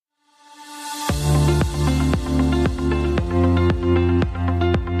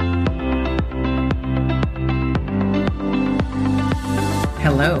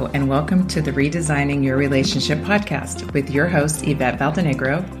and welcome to the Redesigning Your Relationship podcast with your hosts, Yvette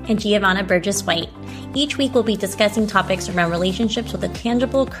Valdenegro and Giovanna Burgess-White. Each week, we'll be discussing topics around relationships with a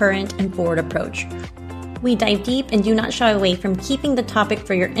tangible, current, and forward approach. We dive deep and do not shy away from keeping the topic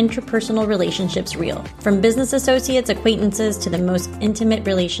for your interpersonal relationships real. From business associates, acquaintances, to the most intimate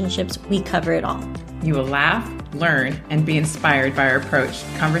relationships, we cover it all. You will laugh, learn, and be inspired by our approach,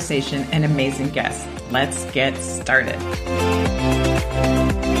 conversation, and amazing guests. Let's get started.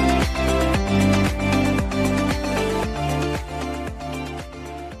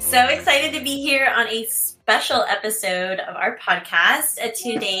 So excited to be here on a special episode of our podcast.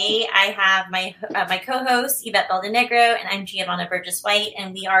 Today, I have my co-host, Yvette Valdenegro, and I'm Giovanna Burgess-White,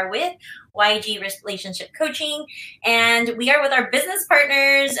 and we are with YG Relationship Coaching, and we are with our business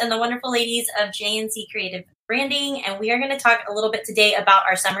partners and the wonderful ladies of JNC Creative Branding, and we are going to talk a little bit today about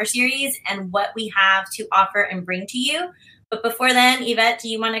our summer series and what we have to offer and bring to you. But before then, Yvette, do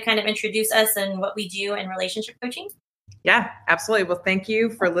you want to kind of introduce us and what we do in relationship coaching? Yeah, absolutely. Well, thank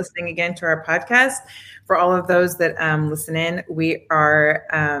you for listening again to our podcast. For all of those that listen in, we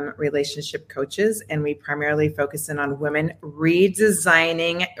are relationship coaches, and we primarily focus in on women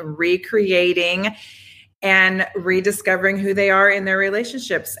redesigning, recreating, and rediscovering who they are in their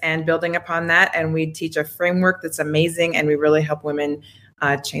relationships and building upon that. And we teach a framework that's amazing, and we really help women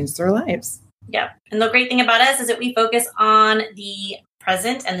change their lives. Yeah. And the great thing about us is that we focus on the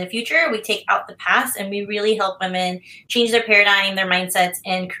present and the future. We take out the past, and we really help women change their paradigm, their mindsets,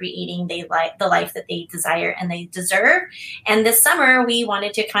 and creating the life that they desire and they deserve. And this summer, we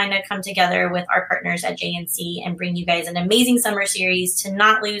wanted to kind of come together with our partners at JNC and bring you guys an amazing summer series to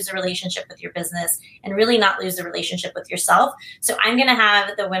not lose the relationship with your business and really not lose the relationship with yourself. So I'm going to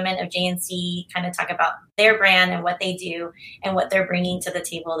have the women of JNC kind of talk about their brand and what they do and what they're bringing to the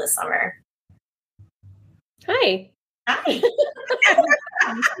table this summer. Hi. Hi.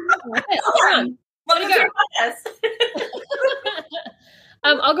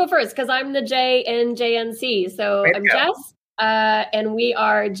 I'll go first because I'm the J in JNC. So I'm Jess, and we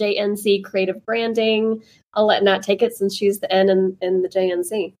are JNC Creative Branding. I'll let Nat take it since she's the N in the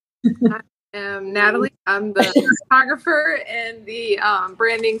JNC. I am Natalie. I'm the photographer and the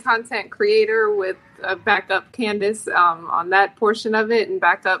branding content creator with backup Candace on that portion of it and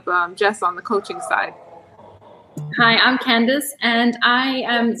backup Jess on the coaching side. Hi, I'm Candace, and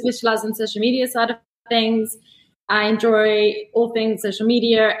I specialize in social media side of things. I enjoy all things social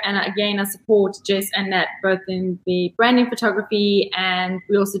media, and again, I support Jess and Nat both in the branding photography, and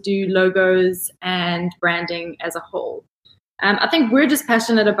we also do logos and branding as a whole. I think we're just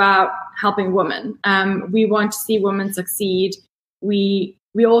passionate about helping women. We want to see women succeed. We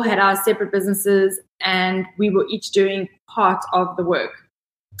all had our separate businesses, and we were each doing part of the work.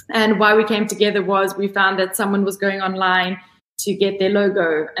 And why we came together was we found that someone was going online to get their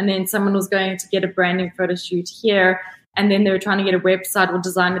logo, and then someone was going to get a branding photo shoot here, and then they were trying to get a website or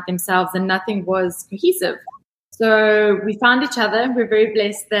design it themselves, and nothing was cohesive. So we found each other. We're very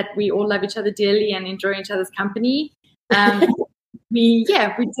blessed that we all love each other dearly and enjoy each other's company. You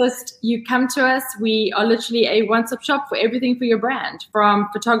come to us. We are literally a one-stop shop for everything for your brand, from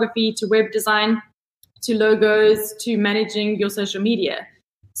photography to web design to logos to managing your social media.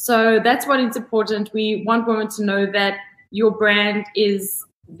 So that's what is important. We want women to know that your brand is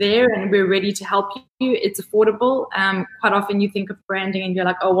there and we're ready to help you. It's affordable. Quite often you think of branding and you're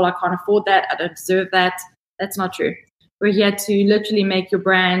like, oh, well, I can't afford that. I don't deserve that. That's not true. We're here to literally make your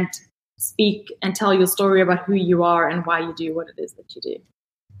brand speak and tell your story about who you are and why you do what it is that you do.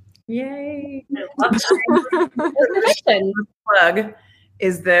 Yay. The plug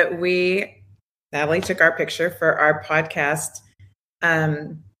is that Natalie took our picture for our podcast,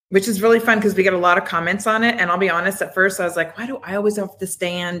 which is really fun because we get a lot of comments on it. And I'll be honest, at first I was like, why do I always have to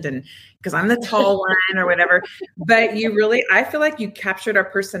stand? And because I'm the tall one or whatever. But I feel like you captured our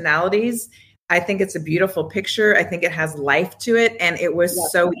personalities. I think it's a beautiful picture. I think it has life to it. And it was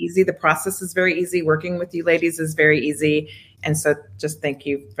so easy. The process is very easy. Working with you ladies is very easy. And so just thank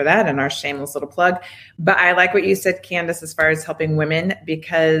you for that and our shameless little plug. But I like what you said, Candace, as far as helping women,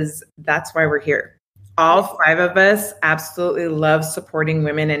 because that's why we're here. All five of us absolutely love supporting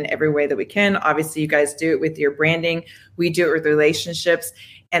women in every way that we can. Obviously, you guys do it with your branding. We do it with relationships.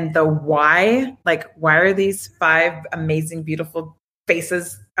 And the why, why are these five amazing, beautiful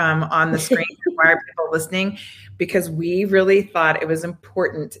faces on the screen? Why are people listening? Because we really thought it was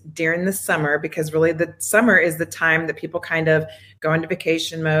important during the summer, because really the summer is the time that people kind of go into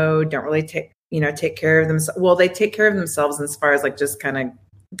vacation mode, don't really take care of themselves. Well, they take care of themselves as far as just kind of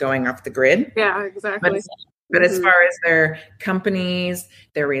going off the grid. Yeah, exactly. But as far as their companies,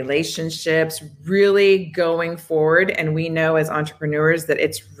 their relationships, really going forward, and we know as entrepreneurs that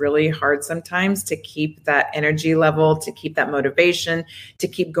it's really hard sometimes to keep that energy level, to keep that motivation, to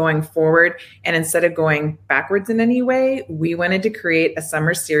keep going forward. And instead of going backwards in any way, we wanted to create a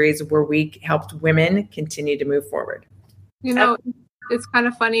summer series where we helped women continue to move forward. You know, it's kind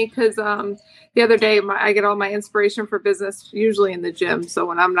of funny because the other day I get all my inspiration for business usually in the gym. So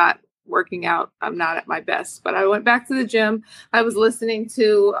when I'm not working out, I'm not at my best. But I went back to the gym. I was listening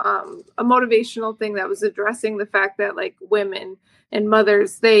to a motivational thing that was addressing the fact that like women and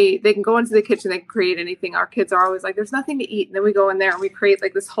mothers, they can go into the kitchen, they can create anything. Our kids are always like, there's nothing to eat. And then we go in there and we create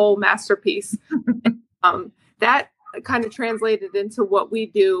like this whole masterpiece. That kind of translated into what we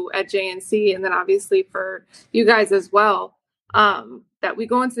do at JNC. And then obviously for you guys as well, that we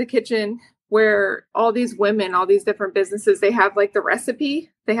go into the kitchen where all these women, all these different businesses, they have like the recipe,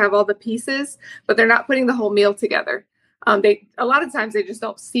 they have all the pieces, but they're not putting the whole meal together. A lot of times they just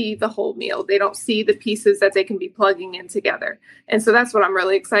don't see the whole meal. They don't see the pieces that they can be plugging in together. And so that's what I'm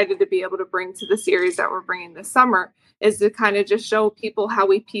really excited to be able to bring to the series that we're bringing this summer, is to kind of just show people how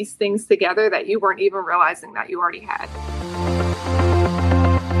we piece things together that you weren't even realizing that you already had.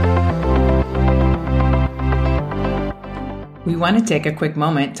 We want to take a quick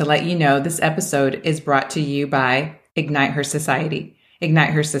moment to let you know this episode is brought to you by Ignite Her Society. Ignite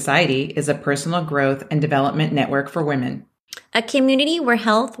Her Society is a personal growth and development network for women. A community where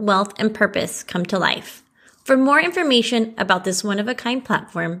health, wealth, and purpose come to life. For more information about this one-of-a-kind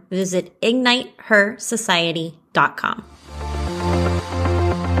platform, visit ignitehersociety.com.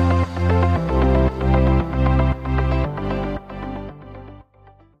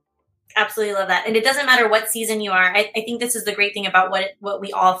 Absolutely love that. And it doesn't matter what season you are. I think this is the great thing about what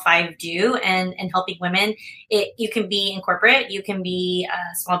we all five do and helping women. You can be in corporate, you can be a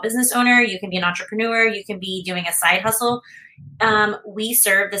small business owner, you can be an entrepreneur, you can be doing a side hustle. We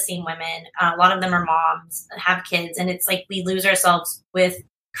serve the same women. A lot of them are moms, have kids, and it's like we lose ourselves with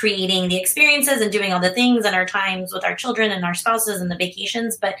creating the experiences and doing all the things and our times with our children and our spouses and the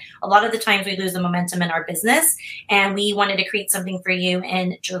vacations. But a lot of the times we lose the momentum in our business, and we wanted to create something for you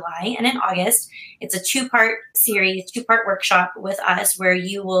in July and in August. It's a 2-part series, 2-part workshop with us where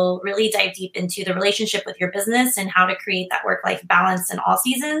you will really dive deep into the relationship with your business and how to create that work-life balance in all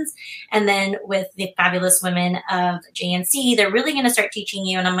seasons. And then with the fabulous women of JNC, they're really going to start teaching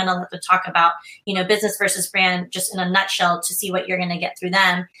you, and I'm going to let them talk about, business versus brand just in a nutshell to see what you're going to get through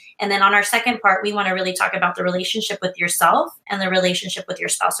them. And then on our second part, we want to really talk about the relationship with yourself and the relationship with your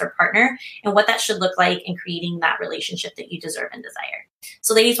spouse or partner and what that should look like in creating that relationship that you deserve and desire.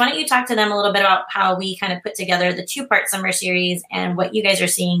 So ladies, why don't you talk to them a little bit about how we kind of put together the 2-part summer series and what you guys are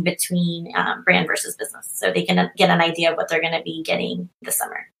seeing between brand versus business, so they can get an idea of what they're going to be getting this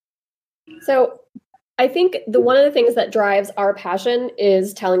summer. So I think one of the things that drives our passion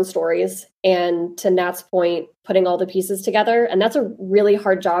is telling stories, and to Nat's point, putting all the pieces together. And that's a really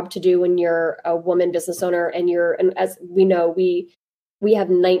hard job to do when you're a woman business owner and as we know, we have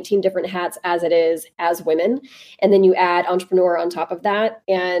 19 different hats as it is as women. And then you add entrepreneur on top of that,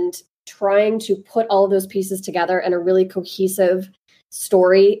 and trying to put all of those pieces together in a really cohesive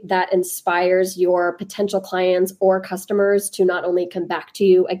story that inspires your potential clients or customers to not only come back to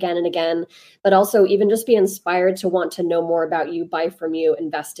you again and again, but also even just be inspired to want to know more about you, buy from you,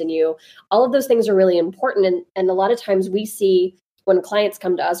 invest in you. All of those things are really important. And a lot of times we see when clients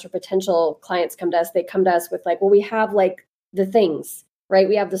come to us or potential clients come to us, they come to us with like, well, we have like the things, right?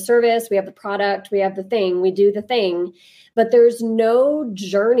 We have the service, we have the product, we have the thing, we do the thing, but there's no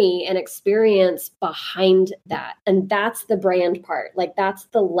journey and experience behind that. And that's the brand part. Like that's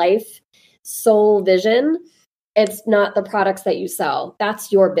the life soul vision. It's not the products that you sell.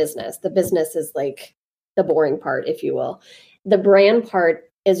 That's your business. The business is like the boring part, if you will. The brand part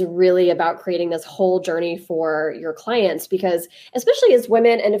is really about creating this whole journey for your clients, because especially as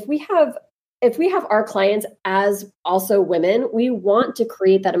women, and if we have our clients as also women, we want to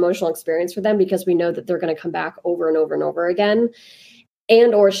create that emotional experience for them because we know that they're going to come back over and over and over again,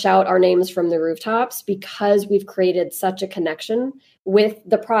 and or shout our names from the rooftops because we've created such a connection with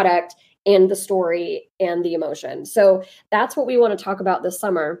the product and the story and the emotion. So that's what we want to talk about this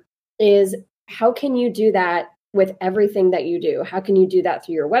summer, is how can you do that with everything that you do? How can you do that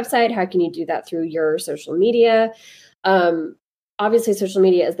through your website? How can you do that through your social media? Obviously, social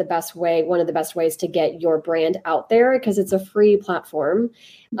media is the best way, one of the best ways to get your brand out there because it's a free platform.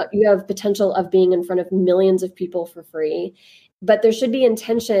 You have potential of being in front of millions of people for free, but there should be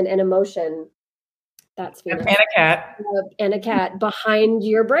intention and emotion. That's and a cat. And a cat behind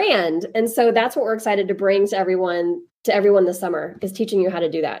your brand. And so that's what we're excited to bring to everyone to everyone this summer is teaching you how to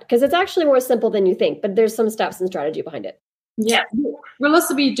do that, because it's actually more simple than you think, but there's some steps and strategy behind it. Yeah, we'll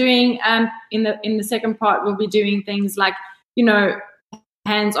also be doing in the second part, we'll be doing things like,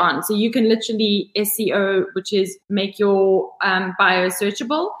 hands-on. So you can literally SEO, which is make your bio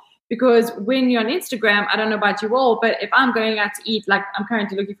searchable. Because when you're on Instagram, I don't know about you all, but if I'm going out to eat, like I'm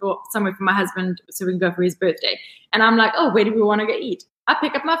currently looking for somewhere for my husband so we can go for his birthday. And I'm like, oh, where do we want to go eat? I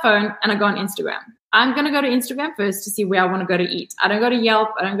pick up my phone and I go on Instagram. I'm going to go to Instagram first to see where I want to go to eat. I don't go to Yelp.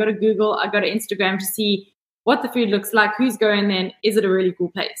 I don't go to Google. I go to Instagram to see what the food looks like, who's going there, is it a really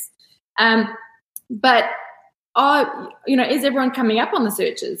cool place? But is everyone coming up on the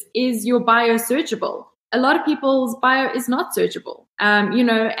searches? Is your bio searchable? A lot of people's bio is not searchable,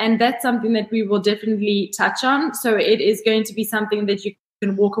 and that's something that we will definitely touch on. So it is going to be something that you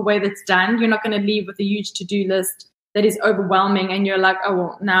can walk away that's done. You're not going to leave with a huge to-do list that is overwhelming and you're like, oh,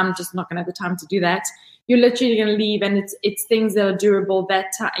 well, now I'm just not going to have the time to do that. You're literally going to leave, and it's things that are durable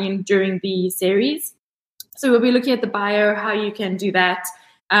that time during the series. So we'll be looking at the bio, how you can do that.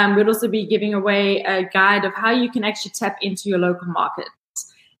 We'll also be giving away a guide of how you can actually tap into your local market.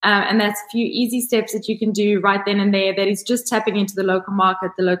 And that's a few easy steps that you can do right then and there. That is just tapping into the local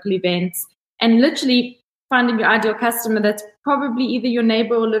market, the local events, and literally finding your ideal customer that's probably either your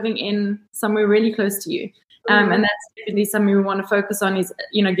neighbor or living in somewhere really close to you. And that's definitely something we want to focus on is,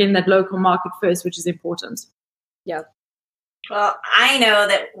 getting that local market first, which is important. Yeah. Well, I know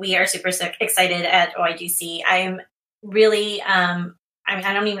that we are super excited at YGC. I'm really,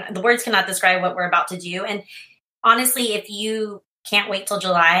 the words cannot describe what we're about to do. And honestly, if you can't wait till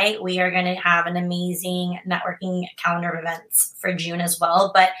July, we are going to have an amazing networking calendar of events for June as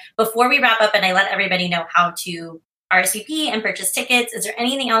well. But before we wrap up and I let everybody know how to RSVP and purchase tickets, is there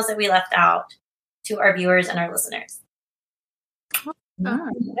anything else that we left out to our viewers and our listeners? I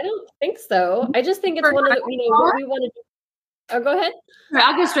don't think so. I just think it's one of the, what we want to do. Oh, go ahead.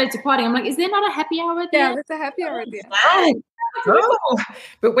 I'll go straight to party. I'm like, is there not a happy hour there? Yeah, there's a happy hour there. Oh,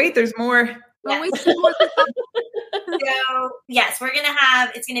 but wait, there's more. Yes. So yes,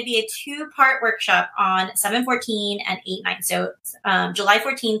 it's going to be a 2-part workshop on 7/14 and 8/9. So July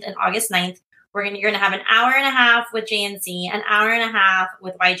 14th and August 9th. You're going to have an hour and a half with JNC, an hour and a half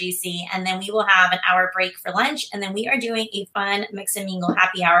with YGC, and then we will have an hour break for lunch. And then we are doing a fun mix and mingle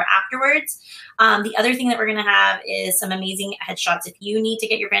happy hour afterwards. The other thing that we're going to have is some amazing headshots. If you need to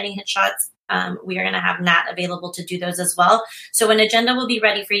get your branding headshots, we are going to have Nat available to do those as well. So an agenda will be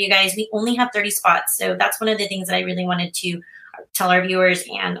ready for you guys. We only have 30 spots. So that's one of the things that I really wanted to tell our viewers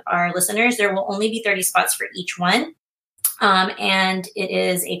and our listeners. There will only be 30 spots for each one. And it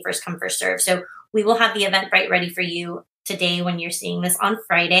is a first come, first serve. So we will have the Eventbrite ready for you today when you're seeing this on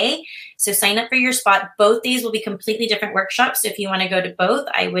Friday. So sign up for your spot. Both days will be completely different workshops. So if you want to go to both,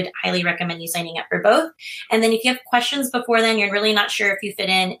 I would highly recommend you signing up for both. And then if you have questions before then, you're really not sure if you fit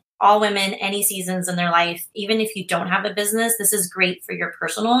in, all women, any seasons in their life, even if you don't have a business, this is great for your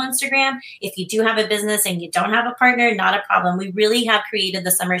personal Instagram. If you do have a business and you don't have a partner, not a problem. We really have created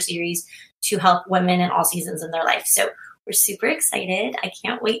the summer series to help women in all seasons in their life. So we're super excited. I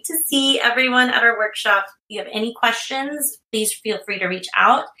can't wait to see everyone at our workshop. If you have any questions, please feel free to reach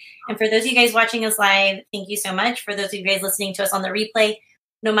out. And for those of you guys watching us live, thank you so much. For those of you guys listening to us on the replay,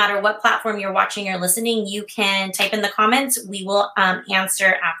 no matter what platform you're watching or listening, you can type in the comments. We will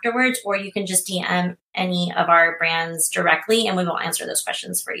answer afterwards, or you can just DM any of our brands directly, and we will answer those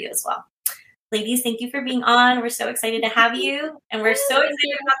questions for you as well. Ladies, thank you for being on. We're so excited to have you, and we're so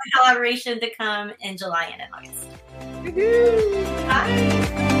excited about the collaboration to come in July and in August. Bye.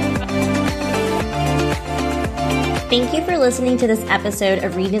 Thank you for listening to this episode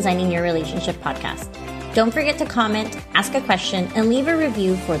of Redesigning Your Relationship podcast. Don't forget to comment, ask a question, and leave a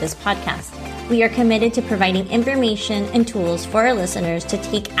review for this podcast. We are committed to providing information and tools for our listeners to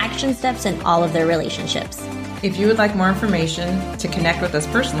take action steps in all of their relationships. If you would like more information to connect with us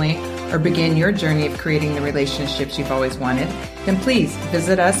personally or begin your journey of creating the relationships you've always wanted, then please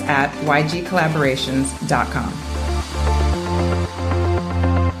visit us at ygcollaborations.com.